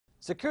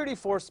Security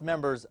force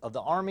members of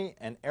the Army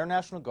and Air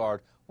National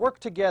Guard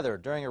worked together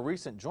during a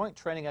recent joint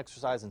training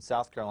exercise in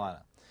South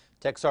Carolina.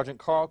 Tech Sergeant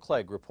Carl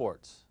Clegg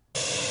reports.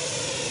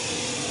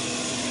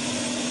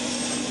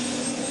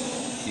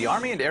 The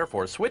Army and Air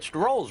Force switched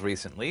roles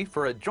recently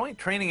for a joint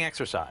training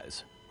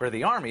exercise, where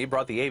the Army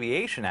brought the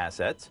aviation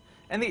assets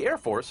and the Air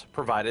Force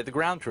provided the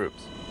ground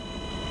troops.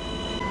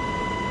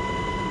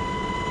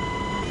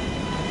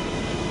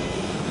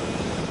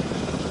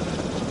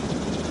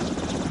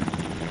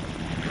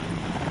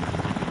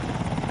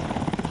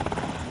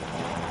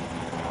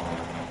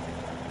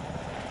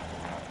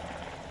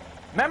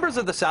 Members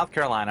of the South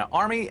Carolina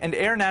Army and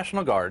Air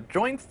National Guard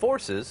joined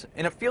forces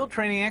in a field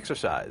training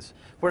exercise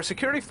where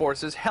security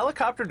forces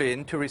helicoptered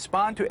in to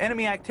respond to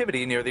enemy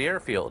activity near the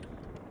airfield.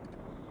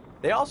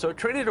 They also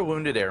treated a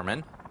wounded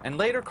airman and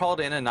later called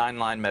in a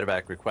 9-line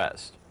medevac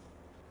request.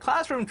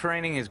 Classroom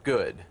training is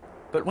good,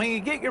 but when you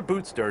get your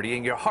boots dirty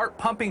and your heart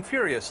pumping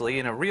furiously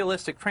in a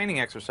realistic training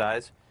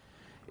exercise,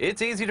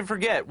 it's easy to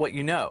forget what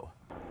you know.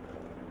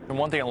 And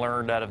one thing I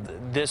learned out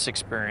of this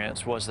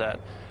experience was that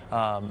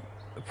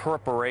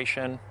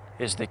preparation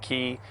is the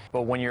key,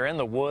 but when you're in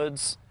the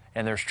woods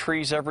and there's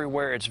trees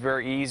everywhere, it's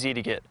very easy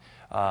to get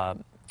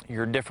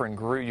your different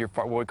group,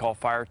 what we call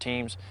fire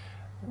teams,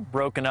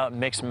 broken up,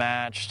 mixed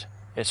matched.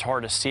 It's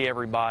hard to see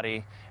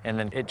everybody, and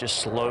then it just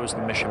slows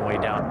the mission way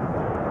down.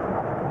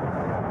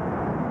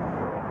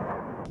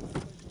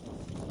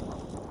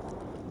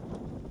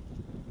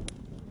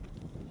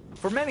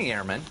 For many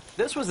airmen,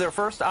 this was their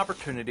first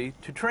opportunity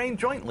to train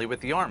jointly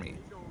with the Army.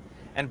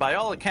 And by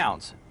all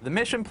accounts, the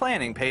mission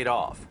planning paid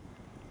off.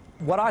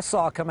 What I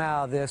saw come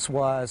out of this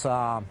was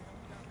a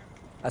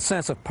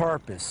sense of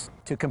purpose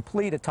to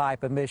complete a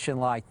type of mission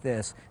like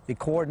this. The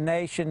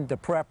coordination, the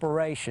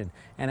preparation,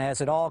 and as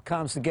it all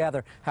comes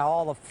together, how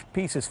all the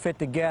pieces fit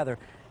together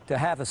to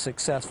have a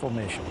successful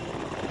mission.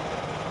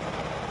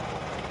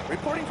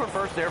 Reporting for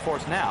 1st Air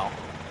Force Now,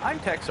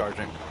 I'm Tech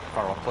Sergeant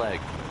Carl Clegg.